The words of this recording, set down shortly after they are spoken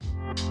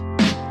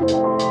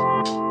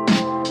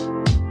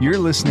You're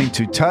listening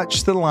to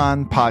Touch the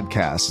Line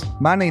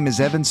podcast. My name is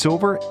Evan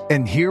Silver,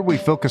 and here we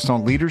focus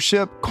on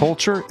leadership,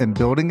 culture, and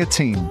building a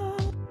team.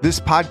 This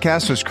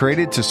podcast was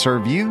created to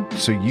serve you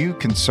so you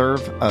can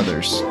serve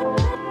others.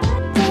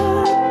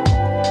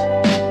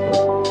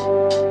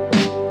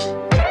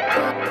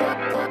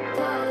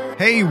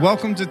 Hey,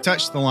 welcome to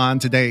Touch the Line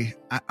today.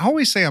 I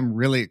always say I'm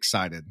really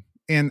excited,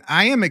 and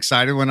I am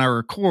excited when I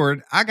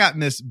record. I got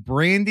Miss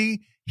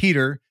Brandy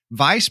Heater,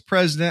 Vice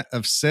President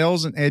of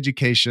Sales and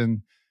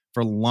Education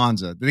for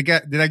Lonza.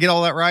 Did I get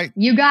all that right?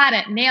 You got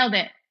it. Nailed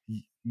it.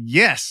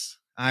 Yes.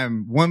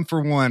 I'm 1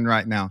 for 1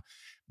 right now.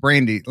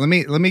 Brandy, let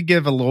me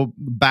give a little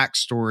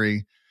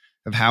backstory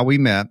of how we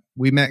met.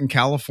 We met in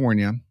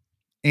California,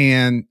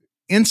 and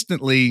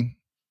instantly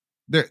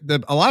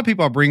a lot of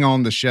people I bring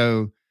on the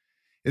show,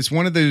 it's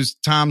one of those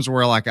times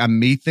where like I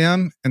meet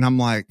them and I'm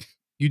like,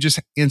 you just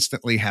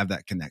instantly have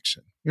that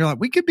connection. You're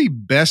like, we could be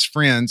best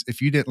friends if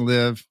you didn't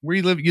live where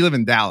you live. You live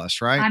in Dallas,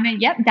 right?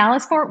 Yep.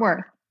 Dallas, Fort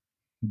Worth.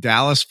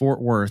 Dallas,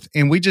 Fort Worth.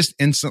 And we just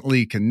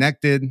instantly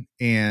connected.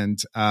 And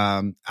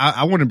I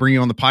want to bring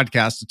you on the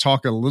podcast to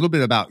talk a little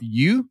bit about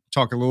you,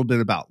 talk a little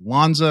bit about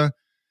Lonza,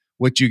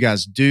 what you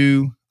guys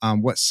do,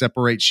 what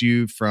separates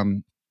you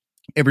from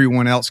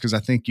everyone else, because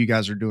I think you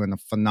guys are doing a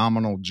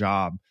phenomenal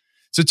job.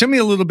 So tell me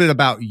a little bit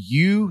about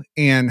you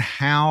and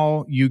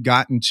how you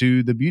got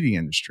into the beauty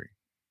industry.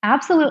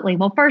 Absolutely.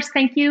 Well, first,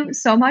 thank you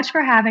so much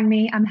for having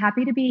me. I'm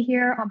happy to be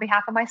here on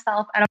behalf of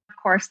myself and, of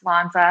course,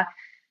 Lonza.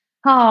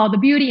 Oh, the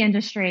beauty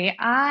industry.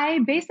 I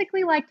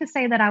basically like to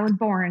say that I was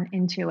born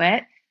into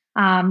it.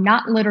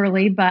 Not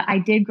literally, but I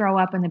did grow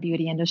up in the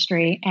beauty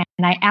industry. And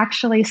I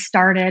actually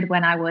started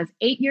when I was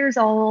 8 years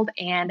old.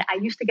 And I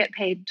used to get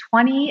paid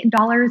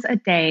 $20 a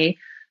day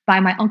by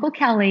my Uncle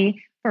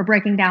Kelly for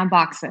breaking down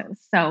boxes.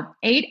 So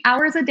 8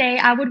 hours a day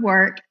I would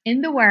work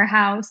in the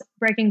warehouse,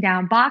 breaking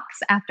down box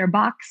after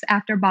box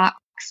after box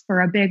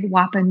for a big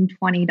whopping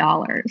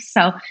 $20.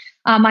 So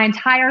my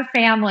entire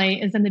family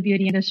is in the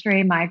beauty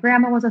industry. My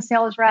grandma was a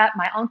sales rep.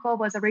 My uncle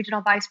was a regional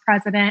vice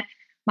president.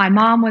 My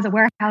mom was a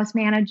warehouse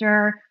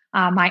manager.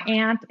 My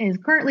aunt is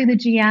currently the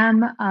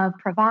GM of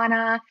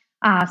Pravana.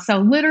 So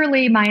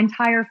literally my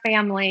entire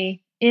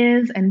family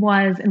is and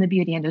was in the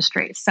beauty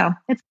industry. So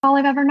it's all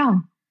I've ever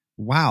known.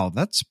 Wow,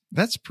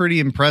 that's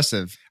pretty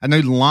impressive. I know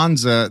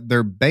Lonza,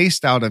 they're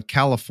based out of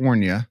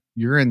California.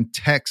 You're in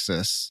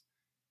Texas.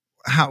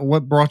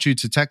 What brought you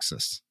to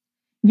Texas?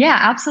 Yeah,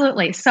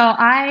 absolutely. So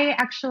I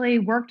actually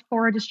worked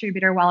for a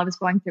distributor while I was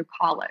going through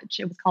college.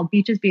 It was called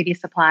Beaches Beauty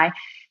Supply.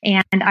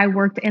 And I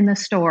worked in the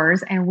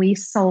stores and we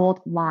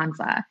sold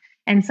Lonza.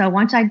 And so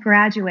once I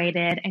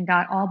graduated and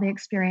got all the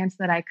experience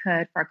that I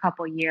could for a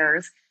couple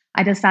years,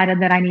 I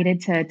decided that I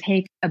needed to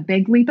take a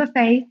big leap of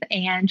faith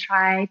and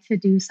try to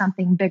do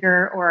something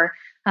bigger or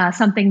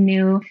something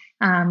new.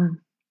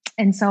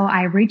 And so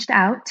I reached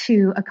out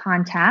to a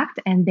contact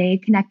and they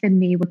connected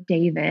me with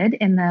David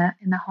in the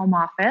home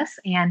office.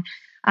 And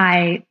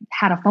I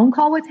had a phone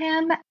call with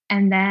him.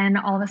 And then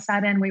all of a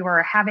sudden we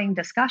were having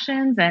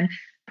discussions and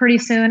pretty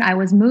soon I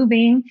was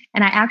moving,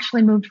 and I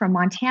actually moved from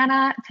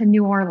Montana to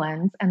New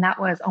Orleans. And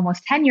that was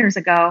almost 10 years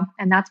ago.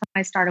 And that's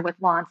when I started with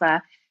Lonza.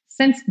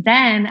 Since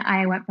then,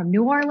 I went from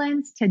New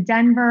Orleans to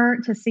Denver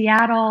to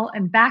Seattle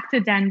and back to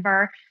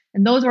Denver.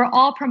 And those were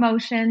all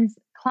promotions,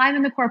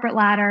 climbing the corporate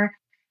ladder.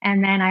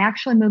 And then I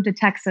actually moved to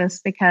Texas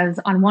because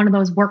on one of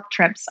those work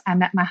trips, I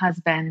met my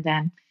husband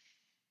and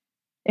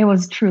it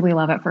was truly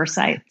love at first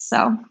sight.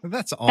 So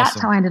that's awesome. That's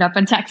how I ended up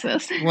in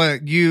Texas. Well,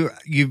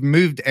 you've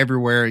moved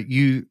everywhere.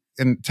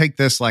 And take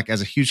this like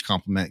as a huge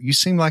compliment. You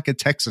seem like a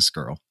Texas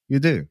girl. You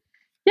do.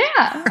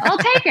 Yeah, I'll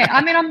take it.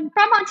 I mean, I'm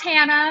from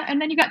Montana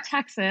and then you got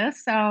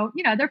Texas. So,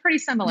 they're pretty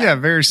similar. Yeah,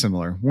 very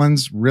similar.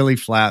 One's really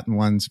flat and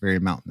one's very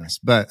mountainous.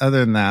 But other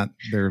than that,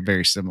 they're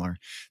very similar.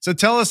 So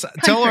tell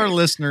our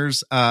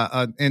listeners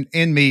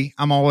and me,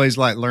 I'm always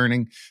like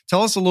learning.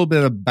 Tell us a little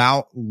bit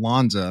about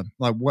Lonza,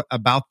 like what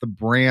about the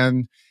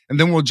brand. And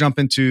then we'll jump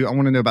into, I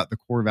want to know about the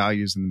core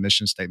values and the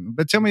mission statement.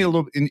 But tell me a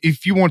little, and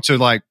if you want to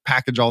like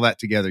package all that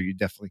together, you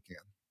definitely can.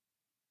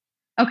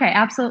 Okay,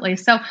 absolutely.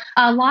 So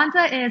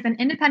Lonza is an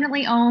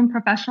independently owned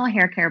professional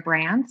hair care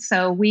brand.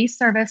 So we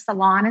service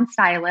salon and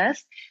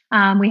stylists.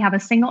 We have a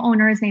single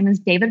owner. His name is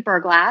David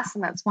Burglass,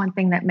 and that's one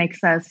thing that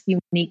makes us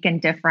unique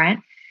and different.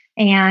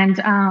 And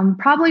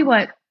probably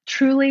what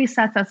truly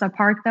sets us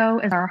apart, though,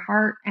 is our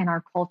heart and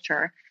our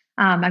culture.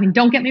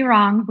 Don't get me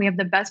wrong. We have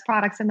the best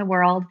products in the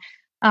world.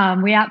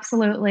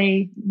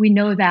 We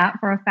know that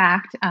for a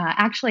fact.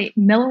 Actually,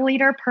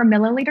 milliliter per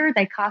milliliter,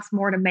 they cost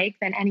more to make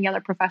than any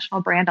other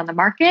professional brand on the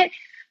market.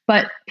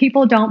 But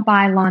people don't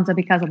buy Lonza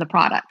because of the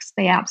products.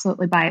 They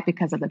absolutely buy it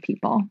because of the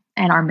people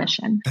and our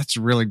mission. That's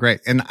really great.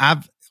 And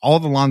all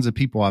the Lonza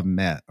people I've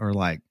met are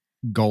like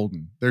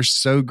golden. They're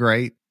so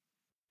great.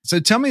 So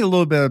tell me a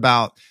little bit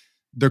about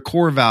their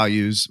core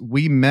values.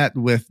 We met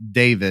with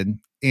David,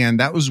 and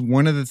that was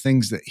one of the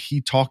things that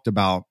he talked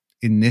about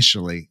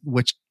initially,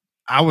 which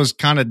I was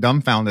kind of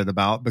dumbfounded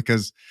about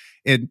because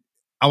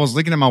I was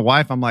looking at my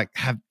wife. I'm like,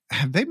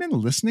 have they been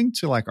listening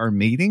to like our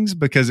meetings?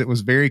 Because it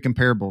was very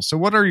comparable. So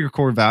what are your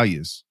core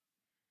values?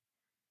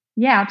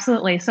 Yeah,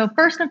 absolutely. So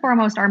first and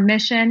foremost, our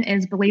mission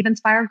is believe,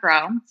 inspire,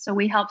 grow. So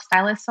we help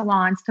stylist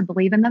salons to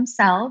believe in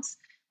themselves.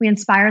 We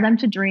inspire them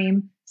to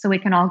dream so we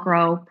can all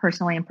grow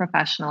personally and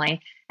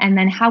professionally. And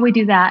then how we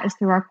do that is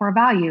through our core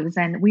values.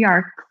 And we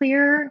are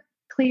clear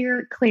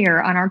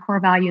on our core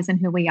values and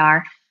who we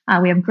are.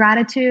 We have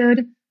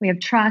gratitude, we have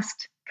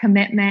trust,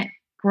 commitment,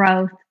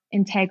 growth,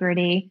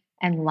 integrity,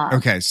 and love.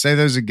 Okay, say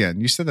those again.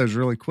 You said those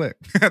really quick.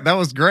 That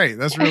was great.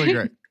 That's really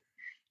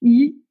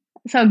great.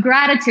 So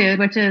gratitude,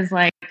 which is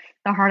like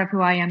the heart of who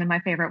I am and my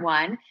favorite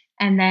one.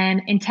 And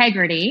then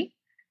integrity.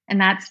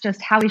 And that's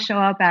just how we show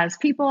up as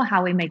people,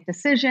 how we make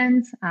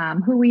decisions,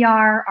 who we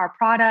are, our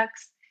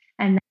products.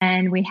 And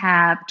then we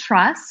have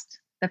trust,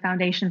 the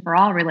foundation for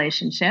all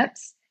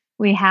relationships.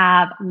 We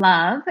have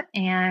love,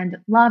 and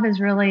love is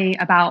really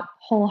about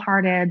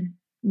wholehearted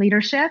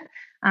leadership,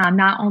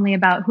 not only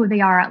about who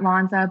they are at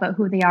Lonza, but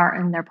who they are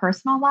in their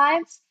personal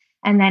lives.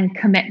 And then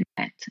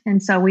commitment.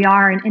 And so we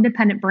are an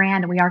independent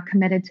brand and we are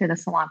committed to the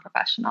salon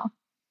professional.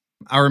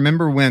 I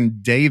remember when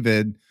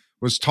David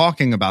was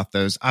talking about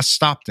those, I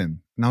stopped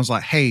him and I was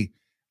like, hey,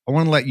 I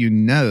want to let you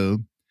know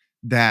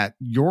that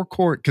your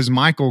core, because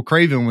Michael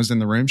Craven was in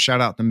the room,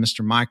 shout out to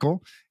Mr.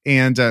 Michael,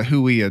 and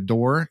who we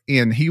adore.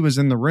 And he was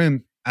in the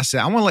room. I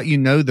said, I want to let you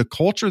know the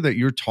culture that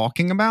you're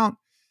talking about,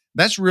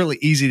 that's really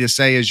easy to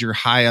say as you're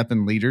high up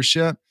in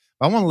leadership.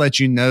 But I want to let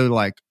you know,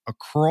 like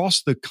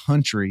across the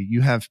country,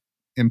 you have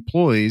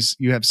employees,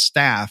 you have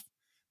staff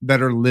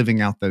that are living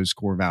out those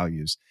core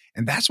values.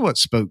 And that's what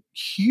spoke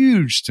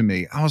huge to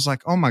me. I was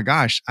like, oh my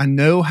gosh, I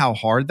know how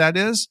hard that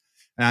is.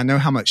 And I know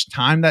how much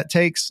time that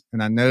takes.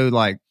 And I know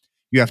like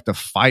you have to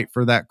fight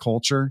for that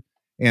culture.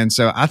 And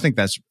so I think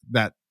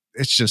that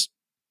it's just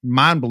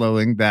mind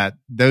blowing that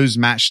those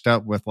matched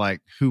up with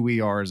like who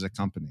we are as a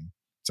company.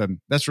 So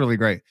that's really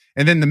great.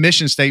 And then the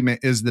mission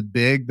statement is the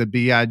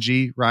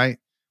BIG, right?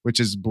 Which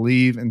is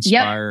believe,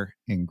 inspire,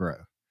 and grow.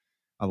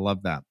 I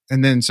love that.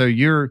 And then, so are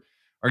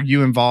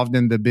you involved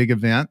in the big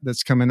event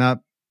that's coming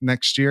up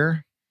next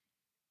year?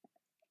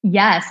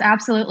 Yes,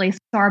 absolutely. So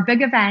our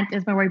big event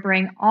is where we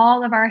bring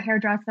all of our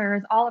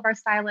hairdressers, all of our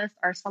stylists,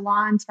 our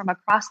salons from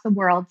across the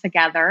world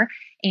together.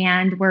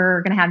 And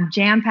we're going to have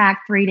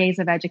jam-packed 3 days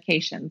of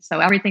education. So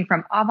everything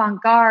from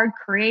avant-garde,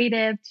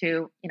 creative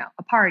to,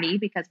 a party,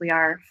 because we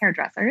are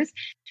hairdressers.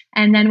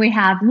 And then we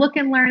have look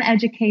and learn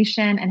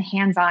education and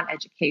hands-on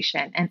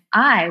education. And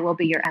I will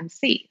be your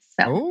MC.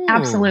 So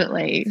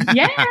absolutely.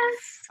 Yes.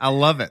 I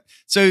love it.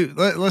 So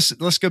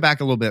let's go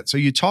back a little bit. So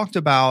you talked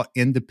about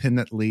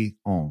independently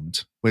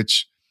owned,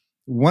 which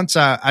once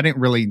I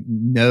didn't really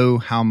know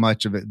how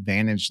much of an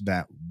advantage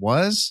that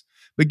was,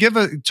 but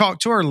talk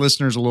to our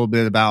listeners a little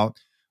bit about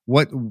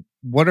what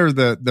are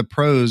the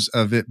pros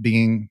of it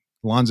being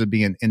Lonza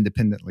being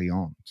independently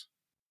owned.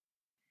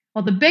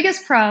 Well, the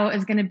biggest pro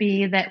is going to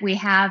be that we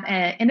have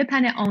an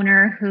independent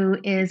owner who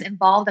is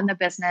involved in the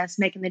business,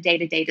 making the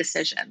day-to-day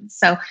decisions.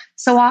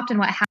 So often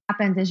what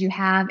happens is you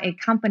have a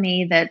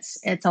company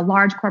it's a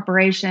large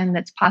corporation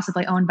that's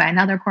possibly owned by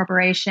another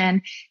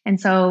corporation. And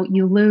so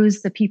you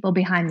lose the people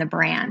behind the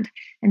brand.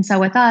 And so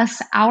with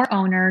us, our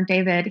owner,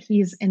 David,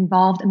 he's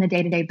involved in the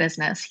day-to-day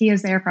business. He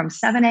is there from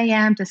 7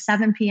 a.m. to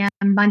 7 p.m.,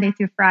 Monday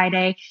through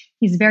Friday.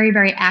 He's very,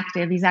 very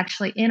active. He's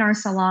actually in our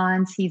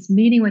salons. He's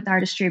meeting with our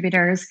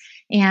distributors,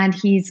 and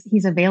he's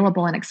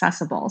available and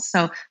accessible.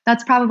 So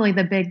that's probably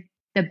the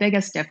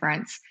biggest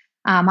difference.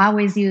 I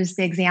always use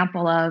the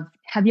example of,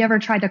 have you ever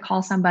tried to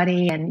call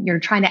somebody and you're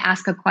trying to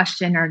ask a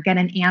question or get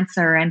an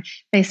answer and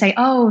they say,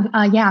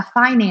 yeah,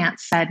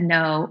 finance said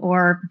no,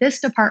 or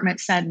this department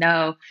said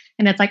no.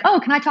 And it's like,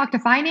 oh, can I talk to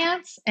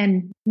finance?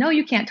 And no,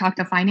 you can't talk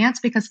to finance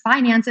because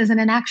finance isn't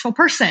an actual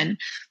person.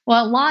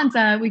 Well, at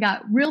Lonza, we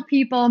got real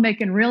people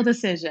making real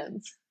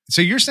decisions.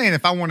 So you're saying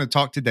if I want to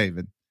talk to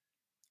David,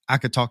 I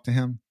could talk to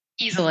him?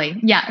 Easily.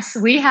 Yes.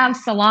 We have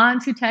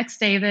salons who text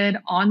David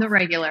on the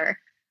regular.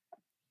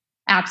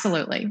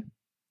 Absolutely.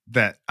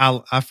 That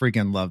I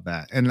freaking love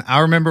that. And I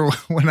remember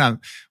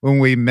when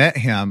we met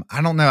him,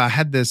 I don't know, I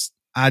had this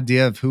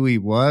idea of who he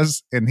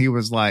was, and he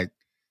was like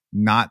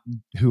not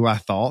who I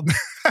thought.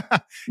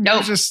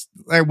 No, just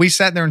like, we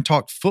sat there and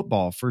talked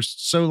football for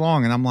so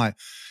long, and I'm like,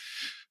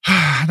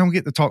 I don't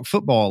get to talk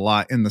football a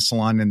lot in the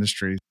salon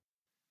industry.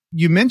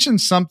 You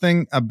mentioned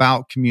something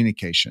about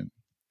communication,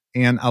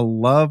 and I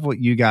love what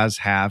you guys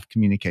have.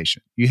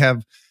 Communication. You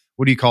have,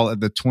 what do you call it?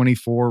 The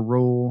 24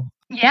 rule.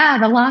 Yeah,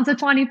 the Lonza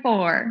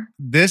 24.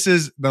 This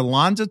is the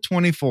Lonza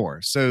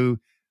 24. So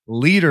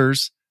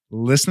leaders,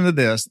 listen to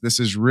this. This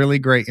is really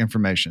great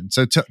information.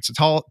 So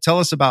tell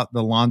us about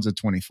the Lonza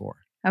 24.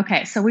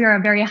 Okay, so we are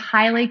a very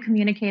highly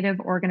communicative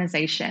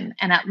organization.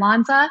 And at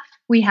Lonza,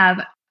 we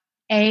have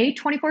A,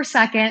 24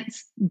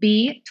 seconds,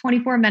 B,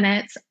 24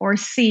 minutes, or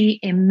C,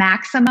 a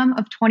maximum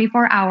of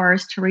 24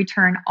 hours to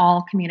return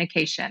all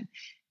communication.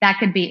 That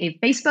could be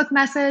a Facebook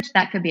message,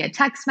 that could be a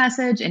text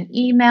message, an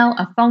email,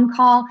 a phone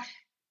call.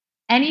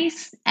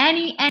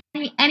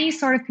 any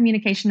sort of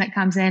communication that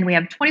comes in, we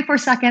have 24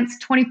 seconds,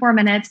 24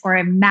 minutes, or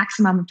a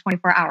maximum of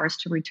 24 hours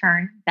to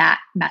return that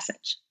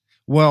message.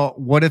 Well,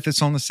 what if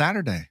it's on the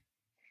Saturday?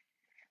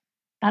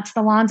 That's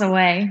the Lonza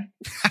way.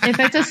 If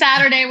it's a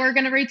Saturday, we're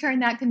going to return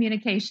that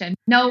communication.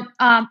 No,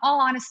 all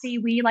honesty,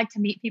 we like to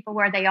meet people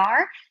where they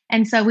are.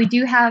 And so we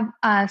do have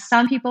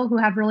some people who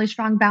have really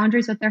strong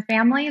boundaries with their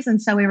families. And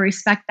so we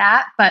respect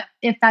that. But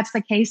if that's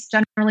the case,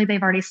 generally,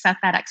 they've already set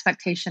that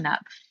expectation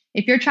up.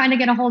 If you're trying to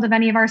get a hold of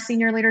any of our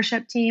senior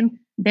leadership team,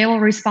 they will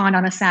respond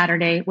on a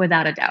Saturday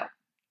without a doubt.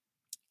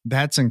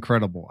 That's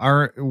incredible.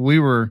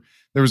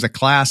 There was a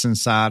class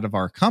inside of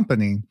our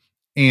company,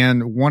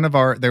 and one of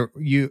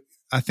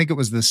I think it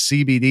was the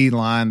CBD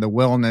line, the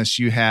wellness,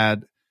 you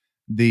had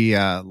the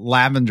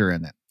lavender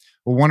in it.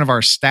 Well, one of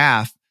our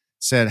staff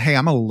said, "Hey,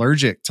 I'm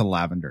allergic to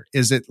lavender.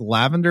 Is it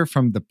lavender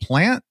from the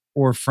plant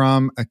or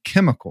from a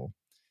chemical?"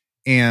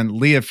 And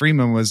Leah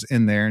Freeman was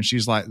in there, and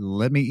she's like,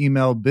 "Let me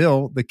email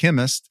Bill, the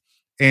chemist."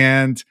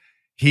 And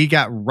he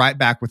got right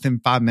back within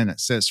 5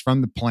 minutes. Says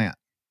from the plant.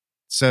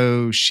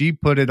 So she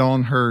put it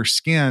on her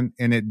skin,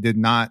 and it did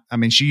not. I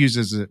mean, she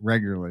uses it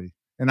regularly.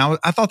 And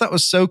I thought that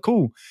was so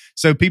cool.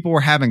 So people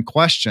were having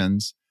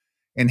questions,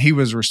 and he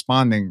was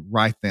responding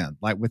right then,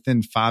 like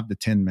within 5 to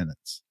 10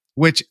 minutes,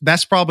 which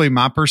that's probably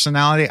my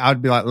personality. I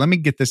would be like, let me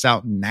get this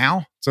out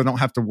now so I don't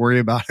have to worry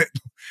about it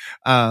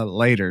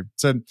later.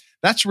 So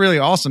that's really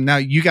awesome. Now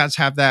you guys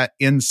have that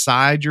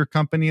inside your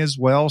company as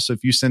well. So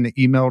if you send an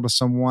email to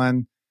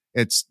someone,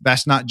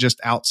 that's not just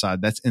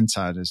outside, that's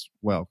inside as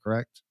well,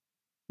 correct?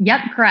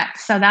 Yep, correct.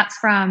 So that's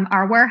from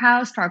our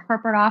warehouse to our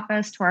corporate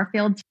office to our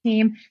field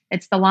team.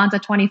 It's the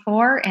Lonza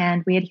 24,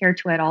 and we adhere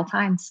to it all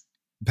times.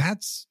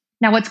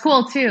 Now, what's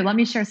cool too, let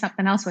me share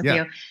something else with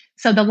you.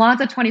 So the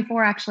Lonza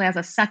 24 actually has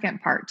a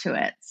second part to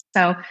it.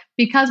 So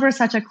because we're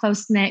such a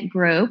close-knit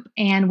group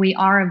and we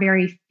are a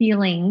very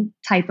feeling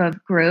type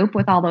of group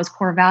with all those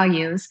core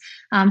values,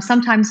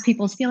 sometimes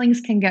people's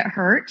feelings can get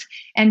hurt.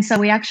 And so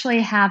we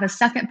actually have a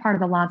second part of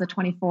the Lonza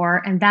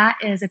 24. And that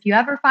is if you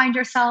ever find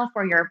yourself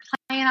where you're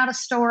playing out a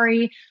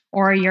story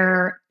or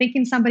you're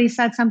thinking somebody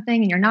said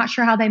something and you're not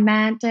sure how they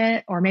meant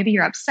it, or maybe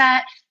you're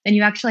upset, then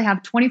you actually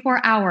have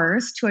 24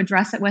 hours to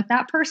address it with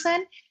that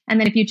person. And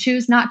then if you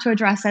choose not to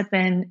address it,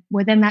 then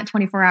within that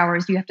 24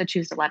 hours, you have to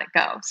choose to let it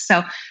go.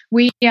 So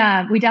we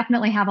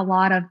definitely have a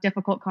lot of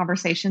difficult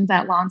conversations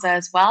at Lonza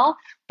as well,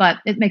 but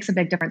it makes a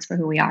big difference for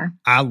who we are.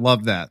 I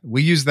love that.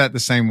 We use that the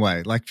same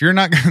way. Like if you're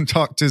not going to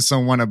talk to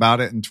someone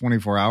about it in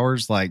 24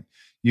 hours, like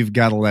you've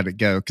got to let it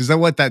go. Because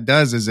what that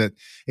does is it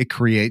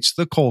creates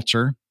the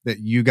culture that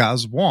you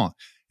guys want.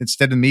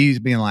 Instead of me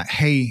being like,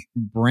 "Hey,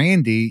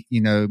 Brandy,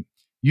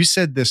 you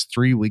said this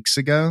 3 weeks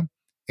ago."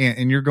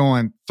 And you're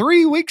going,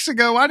 3 weeks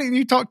ago, why didn't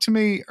you talk to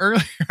me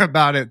earlier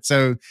about it?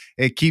 So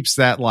it keeps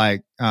that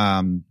like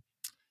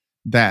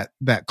that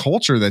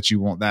culture that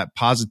you want, that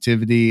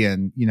positivity,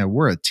 and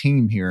we're a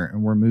team here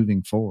and we're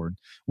moving forward.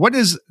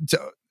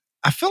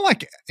 I feel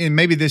like, and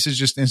maybe this is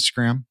just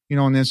Instagram,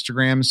 on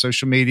Instagram and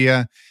social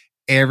media,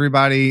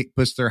 everybody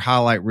puts their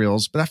highlight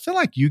reels, but I feel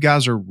like you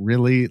guys are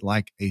really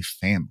like a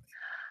family.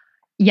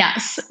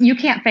 Yes, you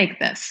can't fake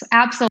this.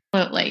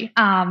 Absolutely.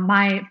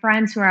 My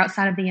friends who are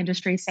outside of the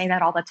industry say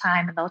that all the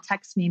time, and they'll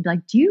text me and be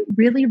like, "Do you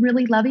really,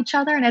 really love each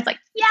other?" And it's like,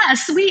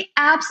 yes, we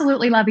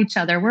absolutely love each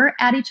other. We're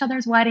at each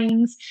other's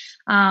weddings.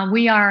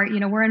 We are,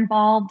 we're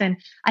involved. And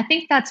I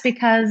think that's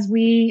because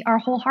we are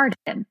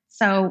wholehearted.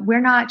 So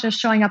we're not just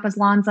showing up as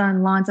Lonza, and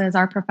Lonza is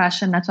our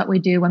profession. That's what we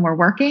do when we're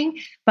working.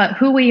 But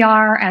who we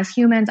are as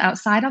humans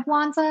outside of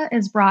Lonza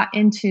is brought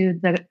into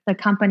the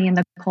company and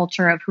the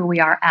culture of who we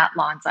are at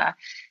Lonza.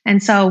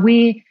 And so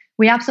we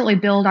absolutely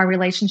build our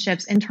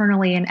relationships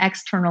internally and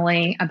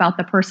externally about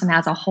the person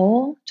as a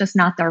whole, just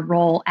not their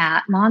role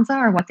at Lonza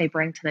or what they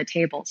bring to the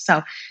table.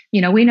 So,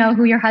 we know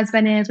who your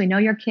husband is. We know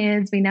your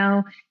kids. We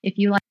know if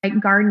you like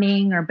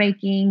gardening or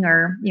baking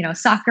or,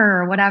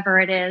 soccer or whatever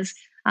it is.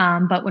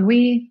 But when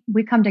we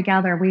come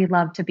together, we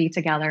love to be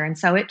together. And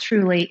so it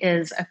truly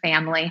is a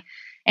family.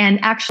 And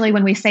actually,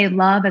 when we say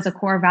love as a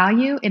core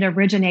value, it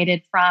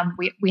originated from,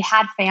 we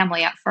had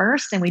family at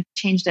first and we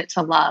changed it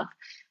to love.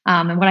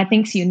 And what I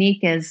think is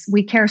unique is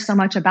we care so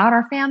much about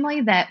our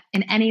family that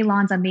in any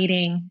Lonza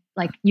meeting,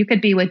 like you could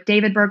be with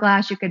David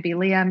Berglass, you could be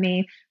Leah,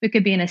 me, we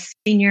could be in a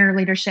senior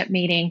leadership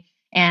meeting.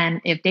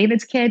 And if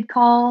David's kid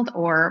called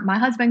or my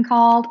husband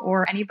called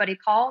or anybody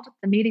called,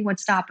 the meeting would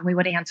stop and we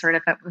would answer it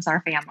if it was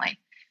our family.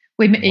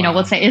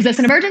 We'll say, "Is this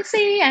an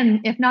emergency?" And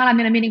if not, "I'm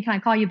in a meeting. Can I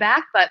call you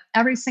back?" But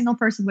every single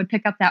person would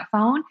pick up that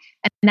phone,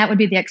 and that would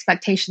be the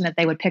expectation that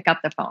they would pick up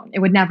the phone. It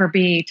would never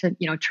be to,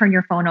 turn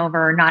your phone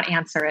over or not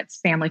answer.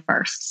 It's family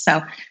first.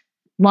 So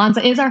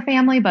Lonza is our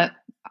family, but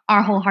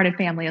our wholehearted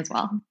family as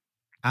well.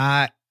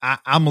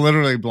 I'm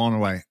literally blown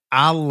away.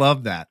 I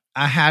love that.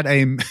 I had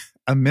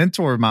a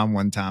mentor of mine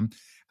one time.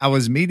 I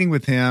was meeting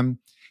with him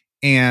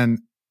and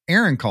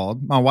Erin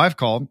called, my wife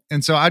called.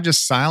 And so I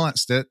just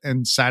silenced it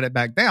and sat it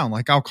back down.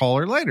 Like, I'll call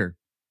her later.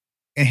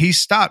 And he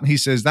stopped and he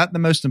says, "Is that the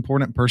most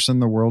important person in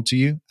the world to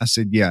you?" I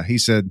said, "Yeah." He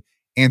said,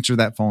 "Answer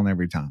that phone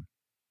every time."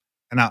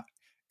 And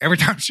every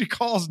time she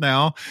calls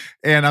now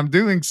and I'm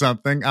doing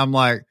something, I'm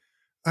like,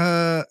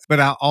 but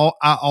I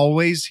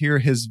always hear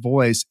his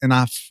voice, and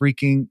I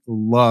freaking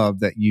love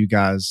that you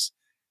guys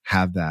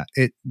have that.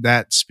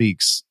 That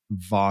speaks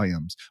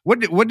volumes.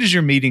 What does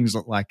your meetings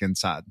look like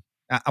inside?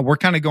 We're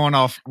kind of going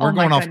off. We're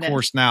going off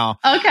course now.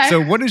 Okay.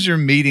 So what does your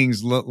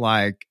meetings look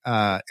like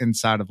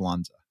inside of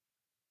Lonza?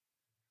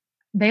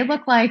 They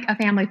look like a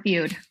family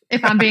feud,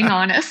 if I'm being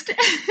honest.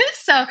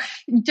 So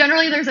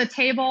generally there's a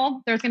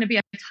table. There's going to be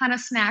a ton of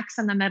snacks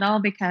in the middle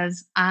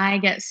because I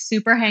get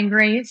super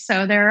hangry.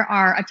 So there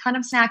are a ton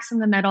of snacks in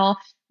the middle.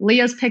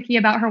 Leah's picky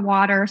about her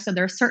water. So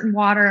there's certain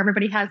water.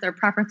 Everybody has their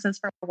preferences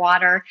for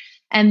water.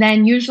 And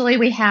then usually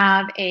we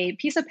have a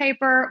piece of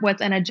paper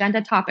with an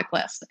agenda topic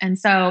list. And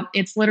so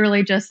it's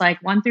literally just like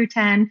 1 through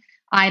 10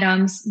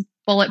 items,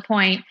 bullet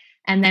point.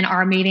 And then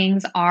our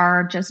meetings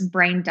are just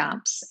brain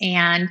dumps,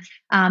 and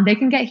they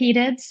can get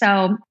heated.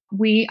 So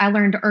I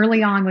learned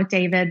early on with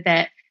David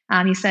that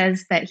he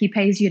says that he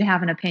pays you to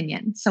have an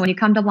opinion. So when you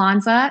come to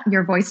Lonza,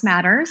 your voice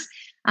matters.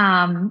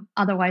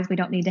 Otherwise, we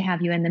don't need to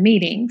have you in the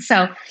meeting.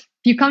 So if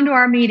you come to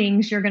our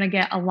meetings, you're going to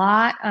get a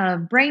lot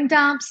of brain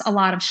dumps, a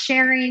lot of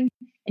sharing,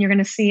 and you're going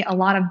to see a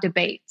lot of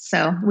debate.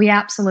 So we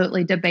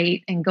absolutely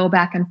debate and go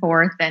back and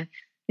forth, and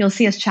you'll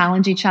see us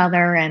challenge each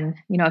other. And,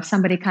 if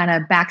somebody kind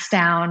of backs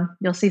down,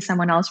 you'll see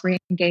someone else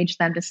re-engage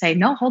them to say,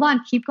 no, hold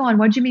on, keep going.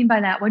 What'd you mean by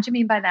that? What'd you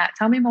mean by that?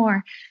 Tell me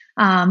more.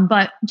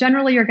 But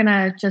generally you're going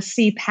to just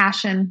see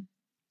passion.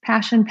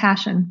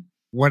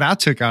 What I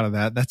took out of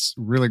that's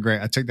really great.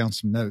 I took down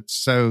some notes.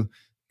 So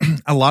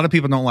a lot of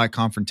people don't like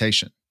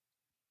confrontation.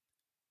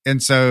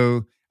 And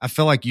so I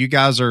feel like you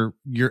guys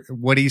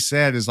what he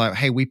said is like,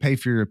 hey, we pay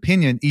for your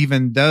opinion,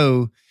 even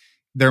though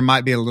there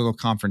might be a little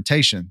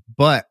confrontation,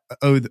 but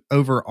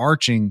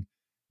overarching,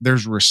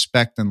 there's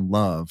respect and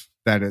love.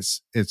 That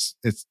it's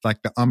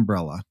like the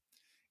umbrella.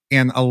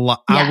 And a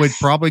lot, yes. I would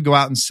probably go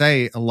out and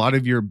say a lot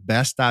of your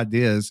best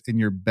ideas and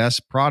your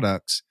best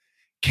products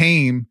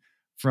came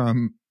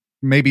from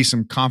maybe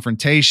some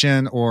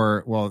confrontation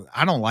or, well,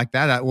 I don't like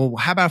that. Well,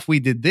 how about if we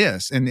did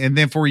this? And then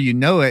before you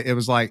know it, it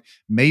was like,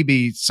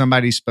 maybe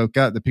somebody spoke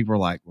up that people were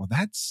like, well,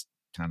 that's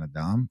kind of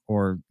dumb,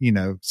 or,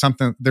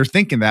 something. They're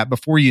thinking that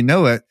before you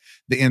know it,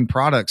 the end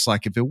product's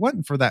like, if it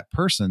wasn't for that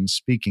person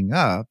speaking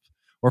up,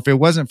 or if it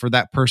wasn't for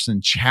that person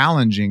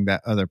challenging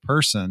that other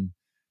person,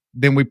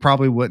 then we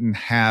probably wouldn't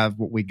have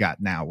what we got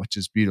now, which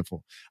is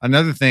beautiful.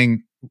 Another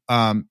thing,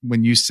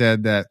 when you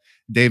said that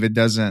David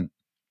doesn't,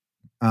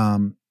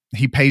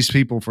 he pays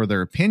people for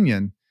their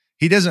opinion.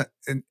 He doesn't,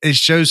 it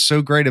shows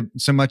so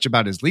much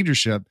about his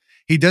leadership.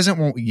 He doesn't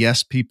want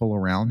yes people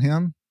around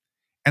him.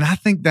 And I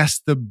think that's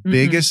the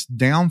biggest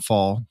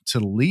downfall to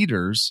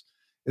leaders,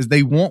 is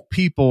they want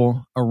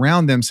people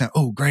around them saying,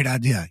 oh, great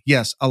idea.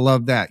 Yes, I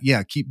love that.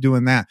 Yeah, keep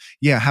doing that.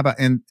 Yeah, how about,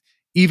 and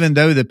even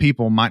though the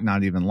people might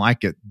not even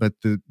like it, but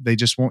they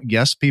just want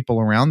yes people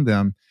around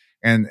them.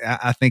 And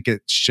I think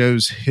it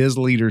shows his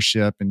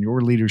leadership and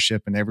your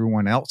leadership and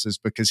everyone else's,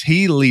 because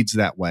he leads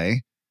that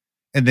way.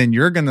 And then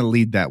you're going to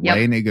lead that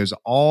way. And it goes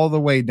all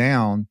the way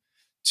down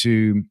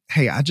to,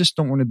 hey, I just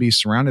don't want to be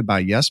surrounded by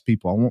yes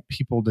people. I want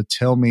people to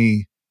tell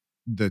me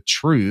the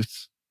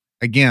truth.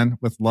 Again,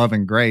 with love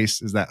and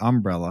grace is that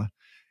umbrella.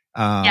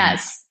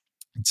 Yes.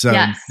 So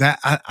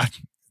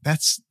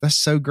that's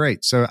so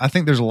great. So I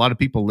think there's a lot of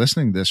people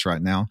listening to this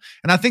right now.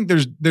 And I think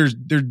there's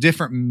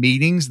different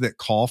meetings that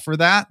call for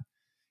that.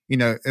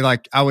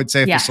 Like I would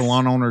say if the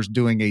salon owner is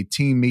doing a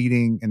team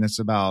meeting and it's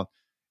about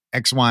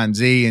X, Y, and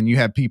Z, and you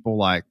have people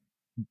like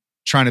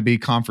trying to be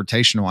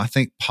confrontational, I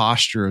think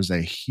posture is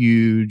a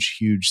huge,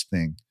 huge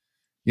thing.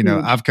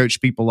 I've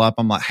coached people up.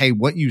 I'm like, hey,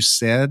 what you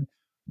said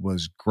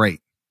was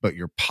great, but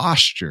your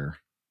posture,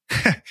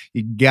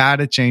 you got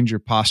to change your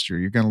posture.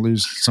 You're going to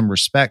lose some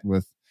respect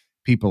with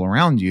people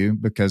around you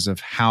because of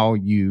how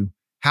you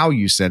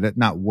said it,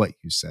 not what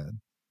you said.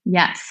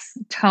 Yes.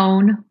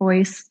 Tone,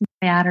 voice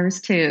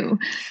matters too.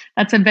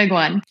 That's a big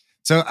one.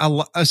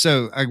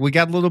 So we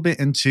got a little bit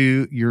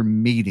into your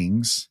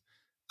meetings.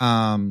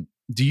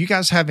 Do you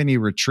guys have any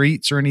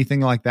retreats or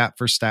anything like that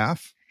for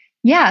staff?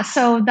 Yeah,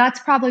 so that's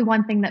probably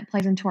one thing that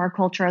plays into our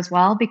culture as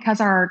well,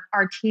 because our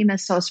team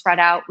is so spread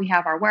out. We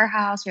have our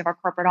warehouse, we have our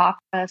corporate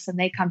office, and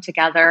they come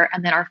together.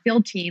 And then our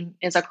field team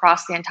is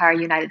across the entire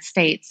United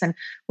States. And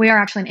we are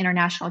actually an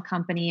international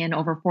company in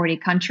over 40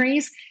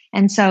 countries.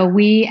 And so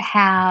we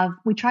try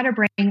to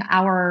bring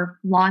our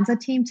Lonza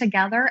team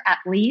together at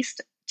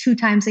least 2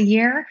 times a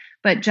year,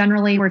 but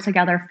generally we're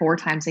together 4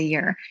 times a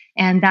year.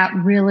 And that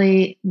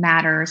really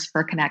matters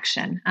for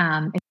connection.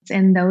 It's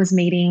in those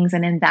meetings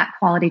and in that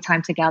quality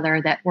time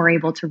together that we're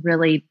able to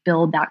really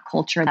build that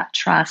culture, that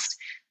trust,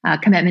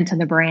 commitment to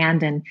the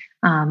brand, and,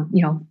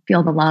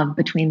 feel the love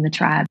between the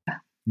tribe.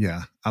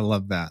 Yeah, I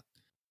love that.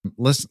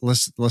 Let's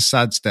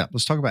sidestep.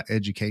 Let's talk about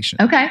education.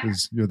 Okay.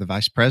 Because you're the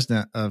vice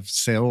president of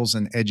sales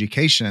and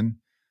education.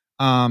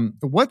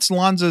 What's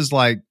Lonza's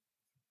like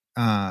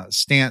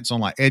stance on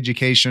like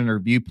education or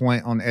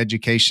viewpoint on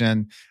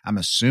education? I'm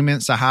assuming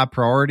it's a high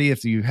priority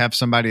if you have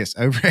somebody that's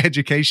over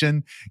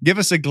education. Give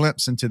us a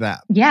glimpse into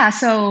that. Yeah.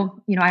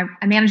 So,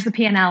 I manage the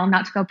P&L,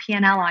 not to go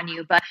P&L on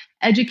you, but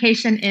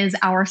education is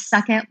our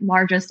second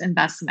largest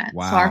investment.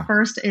 Wow. So our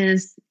first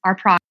is our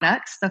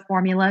products, the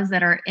formulas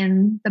that are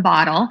in the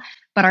bottle,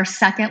 but our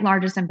second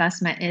largest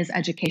investment is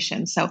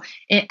education. So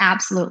it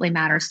absolutely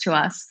matters to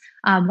us.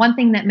 One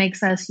thing that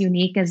makes us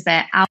unique is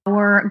that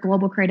our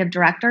global creative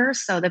directors,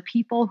 so the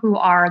people who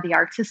are the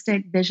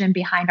artistic vision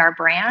behind our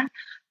brand,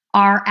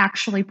 are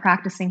actually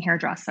practicing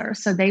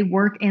hairdressers. So they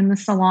work in the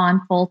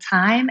salon full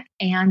time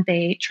and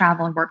they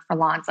travel and work for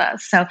Lonza.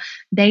 So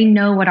they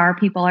know what our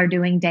people are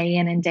doing day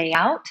in and day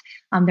out.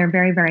 They're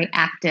very, very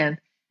active.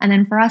 And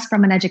then for us,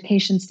 from an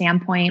education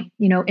standpoint,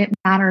 it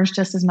matters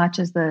just as much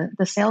as the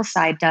sales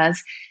side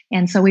does.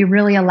 And so we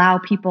really allow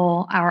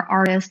people, our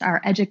artists, our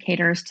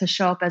educators, to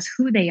show up as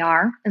who they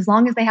are. As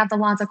long as they have the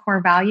Lonza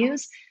core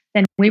values,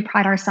 then we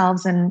pride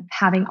ourselves in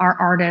having our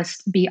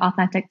artists be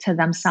authentic to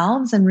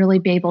themselves and really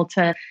be able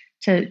to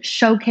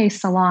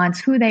showcase salons,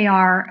 who they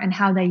are and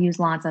how they use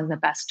Lonza as the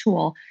best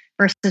tool,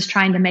 versus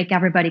trying to make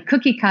everybody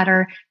cookie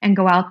cutter and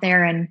go out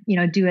there and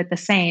do it the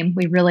same.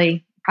 We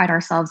really pride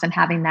ourselves in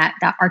having that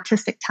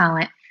artistic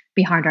talent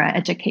behind our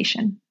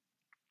education.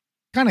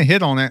 Kind of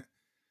hit on it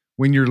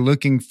when you're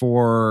looking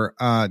for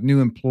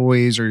new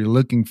employees or you're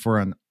looking for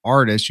an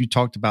artist. You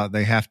talked about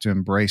they have to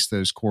embrace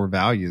those core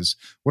values.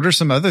 What are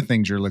some other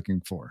things you're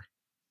looking for?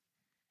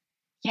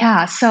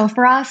 Yeah. So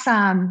for us,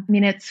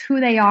 it's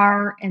who they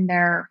are in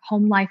their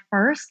home life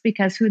first,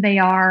 because who they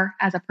are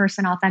as a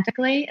person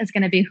authentically is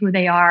going to be who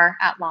they are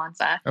at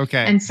Lonza.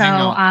 Okay. And so,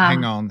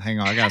 hang on.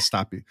 I got to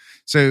stop you.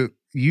 So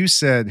you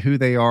said who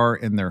they are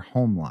in their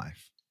home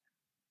life,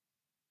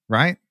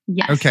 right?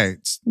 Yes. Okay.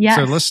 Yes.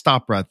 So let's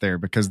stop right there,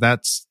 because I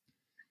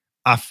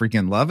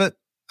freaking love it.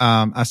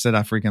 I said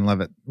I freaking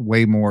love it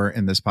way more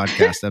in this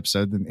podcast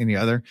episode than any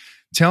other.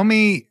 Tell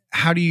me,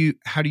 how do you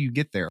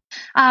get there?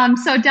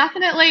 So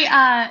definitely,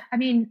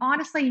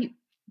 honestly,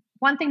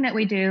 one thing that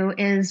we do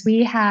is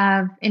we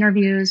have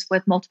interviews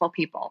with multiple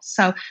people.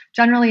 So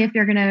generally, if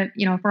you're going to,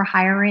 if we're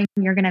hiring,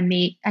 you're going to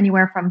meet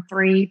anywhere from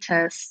 3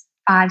 to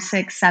 5,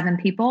 6, 7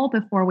 people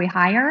before we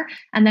hire.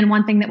 And then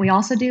one thing that we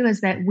also do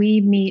is that we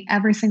meet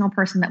every single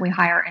person that we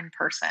hire in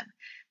person.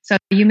 So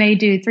you may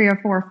do 3 or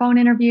 4 phone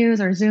interviews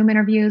or Zoom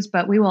interviews,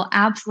 but we will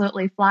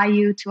absolutely fly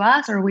you to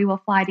us, or we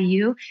will fly to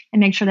you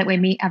and make sure that we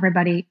meet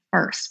everybody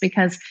first,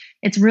 because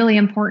it's really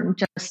important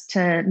just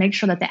to make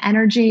sure that the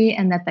energy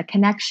and that the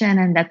connection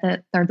and that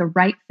they're the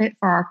right fit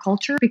for our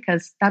culture,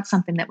 because that's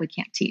something that we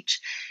can't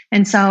teach.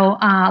 And so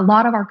a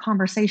lot of our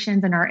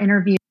conversations and our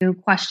interview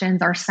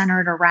questions are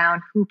centered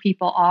around who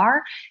people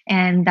are.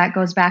 And that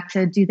goes back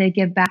to, do they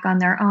give back on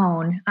their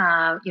own?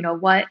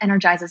 What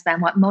energizes them?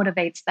 What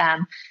motivates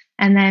them?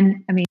 And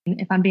then,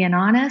 if I'm being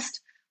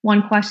honest,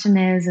 one question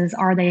is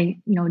are they,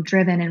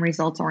 driven and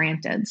results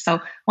oriented? So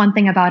one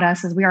thing about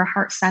us is we are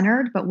heart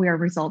centered, but we are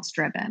results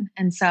driven.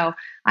 And so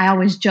I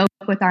always joke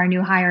with our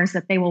new hires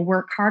that they will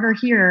work harder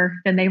here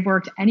than they've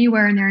worked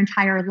anywhere in their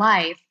entire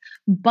life,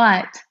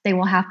 but they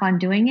will have fun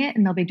doing it,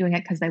 and they'll be doing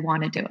it because they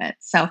want to do it.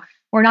 So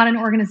we're not an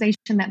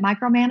organization that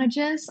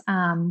micromanages.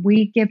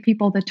 We give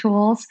people the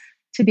tools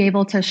to be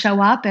able to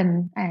show up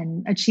and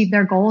achieve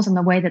their goals in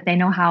the way that they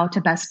know how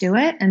to best do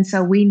it. And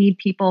so we need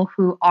people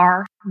who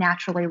are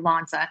naturally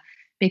Lonza,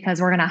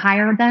 because we're going to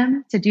hire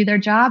them to do their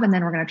job, and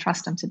then we're going to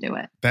trust them to do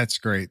it. That's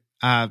great.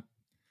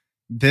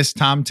 This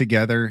time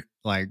together,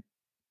 like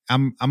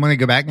I'm going to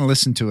go back and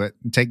listen to it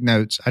and take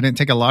notes. I didn't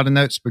take a lot of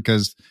notes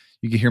because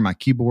you can hear my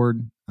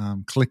keyboard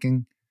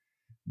clicking,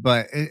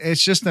 but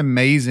it's just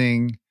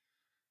amazing.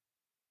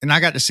 And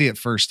I got to see it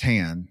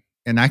firsthand.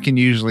 And I can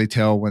usually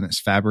tell when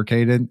it's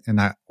fabricated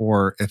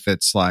or if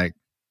it's like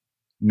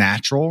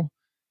natural,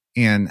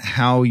 and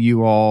how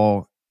you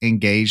all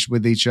engaged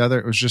with each other.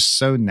 It was just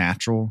so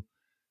natural.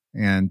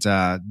 And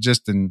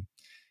just in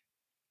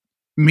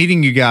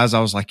meeting you guys, I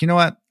was like, you know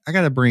what? I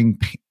got to bring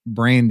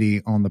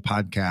Brandy on the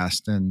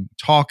podcast and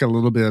talk a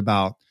little bit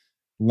about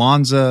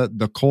Lonza,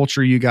 the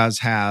culture you guys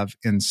have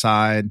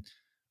inside.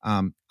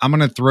 I'm going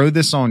to throw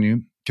this on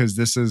you because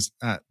this is,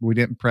 we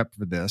didn't prep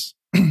for this.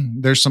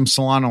 There's some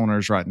salon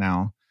owners right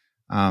now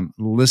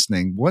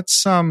listening. What's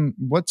some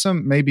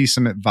maybe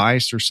some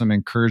advice or some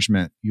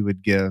encouragement you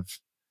would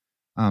give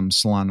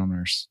salon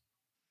owners?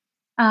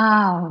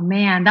 Oh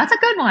man, that's a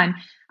good one.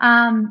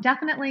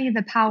 Definitely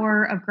the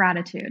power of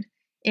gratitude.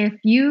 If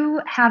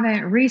you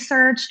haven't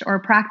researched or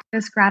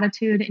practiced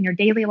gratitude in your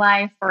daily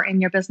life or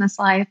in your business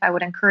life, I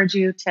would encourage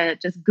you to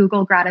just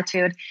Google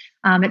gratitude.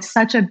 It's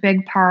such a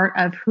big part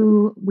of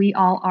who we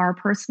all are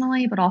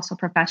personally, but also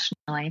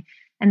professionally.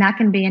 And that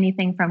can be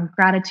anything from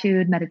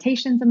gratitude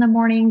meditations in the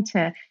morning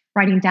to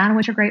writing down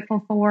what you're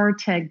grateful for,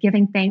 to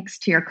giving thanks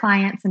to your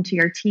clients and to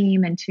your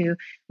team and to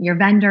your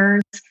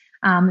vendors.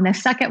 And the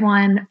second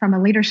one, from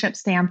a leadership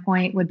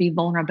standpoint, would be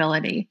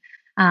vulnerability.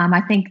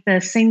 I think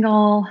the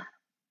single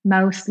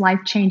most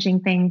life-changing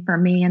thing for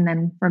me and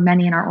then for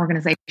many in our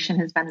organization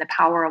has been the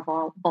power of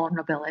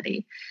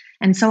vulnerability.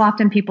 And so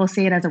often people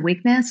see it as a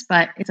weakness,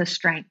 but it's a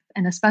strength.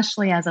 And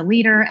especially as a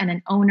leader and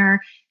an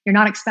owner, you're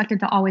not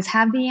expected to always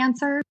have the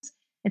answers.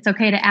 It's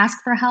okay to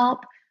ask for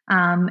help.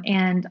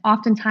 And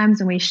oftentimes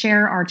when we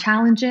share our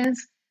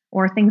challenges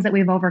or things that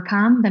we've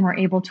overcome, then we're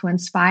able to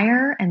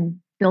inspire and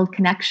build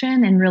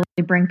connection and really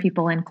bring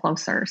people in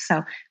closer.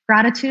 So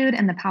gratitude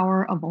and the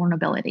power of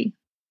vulnerability.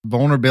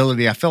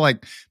 Vulnerability. I feel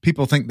like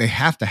people think they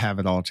have to have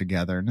it all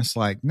together. And it's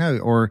like, no,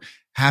 or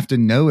have to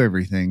know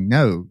everything.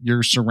 No,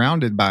 you're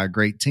surrounded by a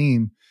great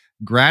team.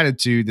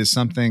 Gratitude is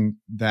something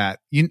that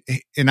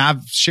and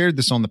I've shared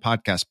this on the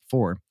podcast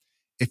before.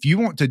 If you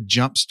want to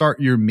jumpstart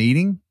your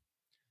meeting,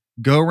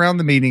 go around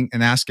the meeting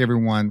and ask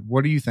everyone,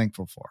 what are you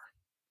thankful for?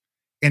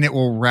 And it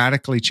will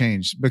radically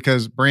change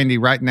because Brandy,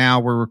 right now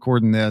we're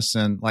recording this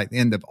in like the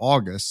end of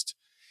August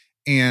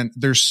and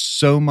there's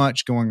so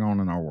much going on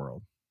in our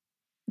world.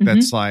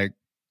 That's like,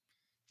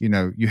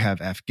 you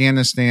have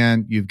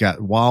Afghanistan, you've got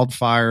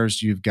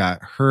wildfires, you've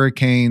got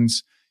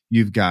hurricanes,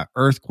 you've got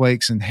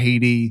earthquakes in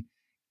Haiti.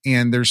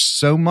 And there's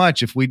so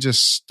much. If we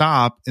just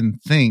stop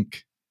and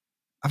think,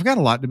 I've got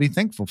a lot to be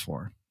thankful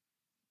for.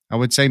 I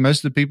would say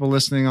most of the people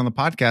listening on the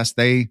podcast,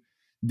 they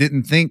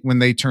didn't think when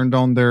they turned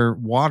on their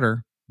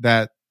water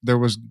that there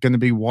was going to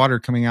be water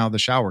coming out of the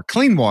shower.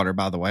 Clean water,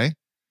 by the way.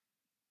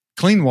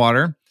 Clean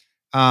water,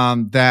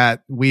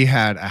 that we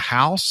had a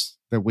house,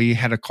 that we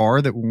had a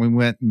car, that when we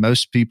went,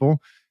 most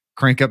people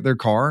crank up their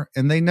car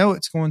and they know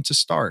it's going to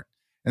start.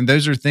 And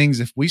those are things,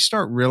 if we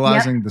start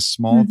realizing the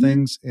small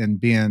things and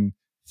being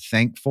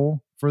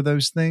thankful for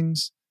those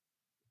things,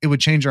 it would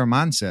change our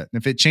mindset. And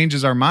if it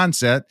changes our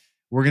mindset,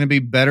 we're going to be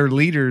better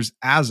leaders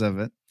as of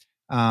it.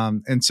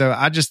 And so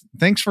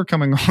thanks for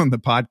coming on the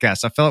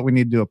podcast. I felt like we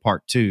need to do a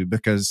part 2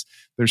 because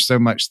there's so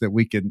much that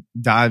we could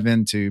dive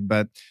into,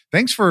 but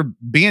thanks for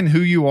being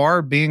who you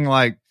are, being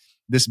like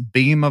this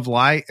beam of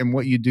light and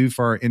what you do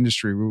for our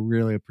industry. We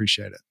really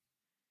appreciate it.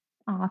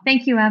 Oh,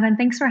 thank you, Evan.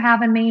 Thanks for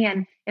having me.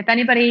 And if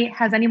anybody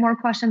has any more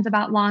questions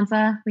about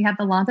Lonza, we have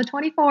the Lonza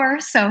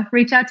 24. So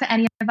reach out to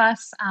any of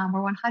us.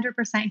 We're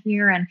 100%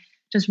 here and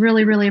just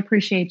really, really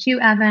appreciate you,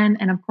 Evan.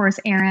 And of course,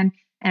 Aaron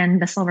and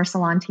the Silver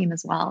Salon team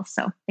as well.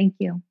 So thank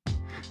you.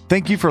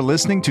 Thank you for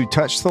listening to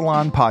Touch the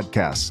Line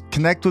podcast.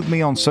 Connect with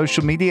me on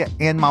social media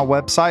and my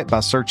website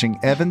by searching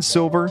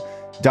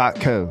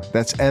evansilver.co.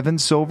 That's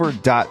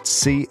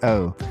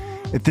evansilver.co.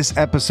 If this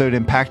episode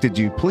impacted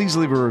you, please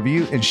leave a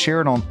review and share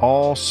it on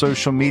all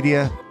social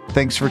media.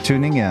 Thanks for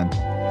tuning in.